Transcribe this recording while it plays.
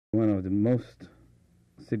One of the most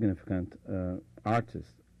significant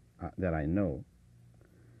artists that I know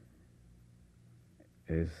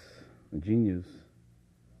is genius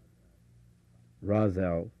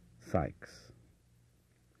Rozzell Sykes.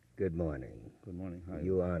 Good morning. Good morning. Hi.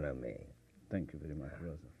 You honor me. Thank you very much,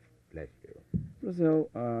 Rozzell. Bless you.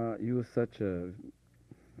 Rozzell, you are such a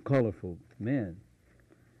colorful man,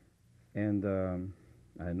 and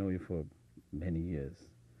I know you for many years.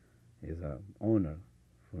 It's an honor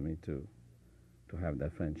for me to have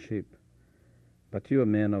that friendship. But you're a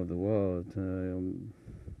man of the world.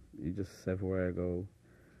 You just everywhere I go,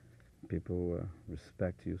 people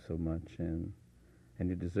respect you so much, and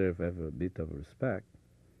you deserve every bit of respect.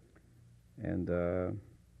 And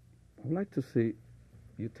I'd like to see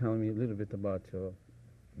you tell me a little bit about your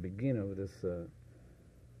beginning of this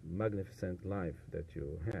magnificent life that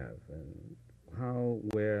you have, and how,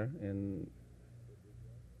 where, and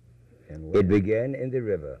where. It began in the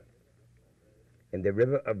river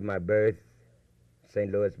of my birth,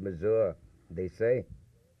 St. Louis, Missouri, they say.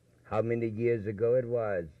 How many years ago it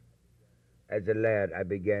was. As a lad, I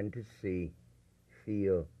began to see,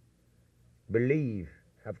 feel, believe,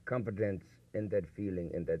 have confidence in that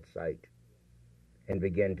feeling, in that sight, and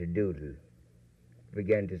began to doodle,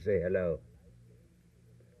 began to say hello.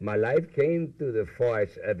 My life came through the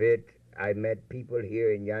force of it. I met people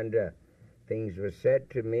here and yonder. Things were said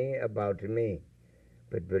to me about me.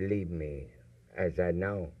 But believe me, as I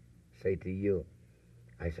now say to you,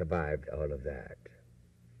 I survived all of that.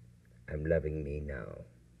 I'm loving me now.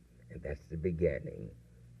 And that's the beginning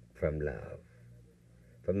from love.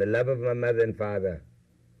 From the love of my mother and father,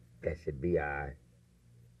 blessed be I.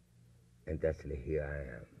 And thusly here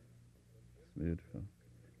I am. It's beautiful.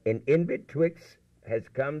 And in betwixt has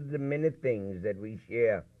come the many things that we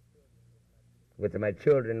share with my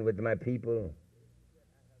children, with my people,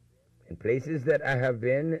 in places that I have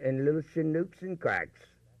been, in little chinooks and cracks.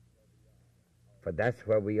 For that's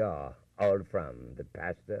where we are, all from, the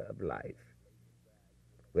pasture of life.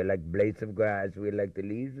 We're like blades of grass, we're like the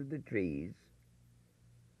leaves of the trees.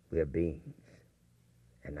 We're beings,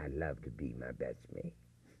 and I love to be my best me.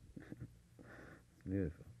 It's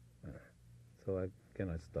beautiful. So I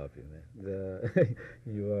cannot stop you, man.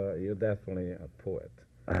 You're definitely a poet.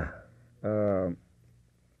 Can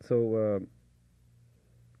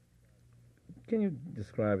you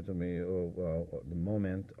describe to me the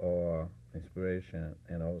moment or inspiration,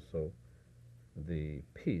 and also the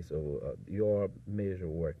piece or your major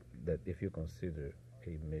work, that if you consider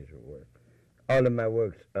a major work? All of my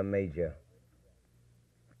works are major.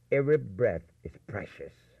 Every breath is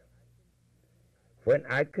precious. When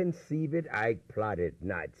I conceive it, I plot it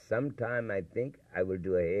not. Sometime I think I will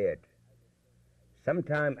do a head.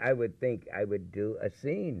 Sometime I would think I would do a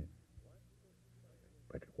scene.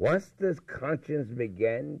 But once this conscience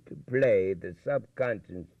began to play, the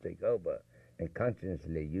subconscious take over, and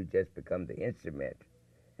consciously you just become the instrument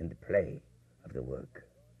and the play of the work.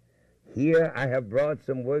 Here I have brought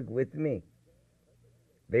some work with me.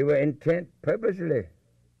 They were intent purposely,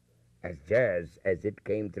 as jazz as it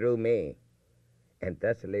came through me. And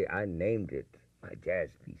thusly I named it my jazz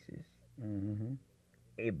pieces. Mm-hmm.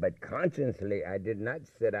 But consciously I did not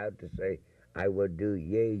set out to say I will do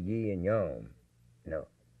ye, ye, and yom. No.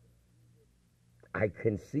 I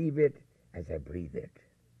conceive it as I breathe it,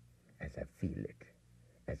 as I feel it,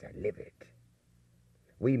 as I live it.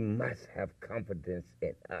 We must have confidence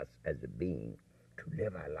in us as a being to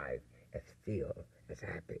live our life as feel, as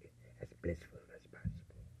happy, as blissful as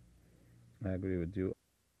possible. I agree with you.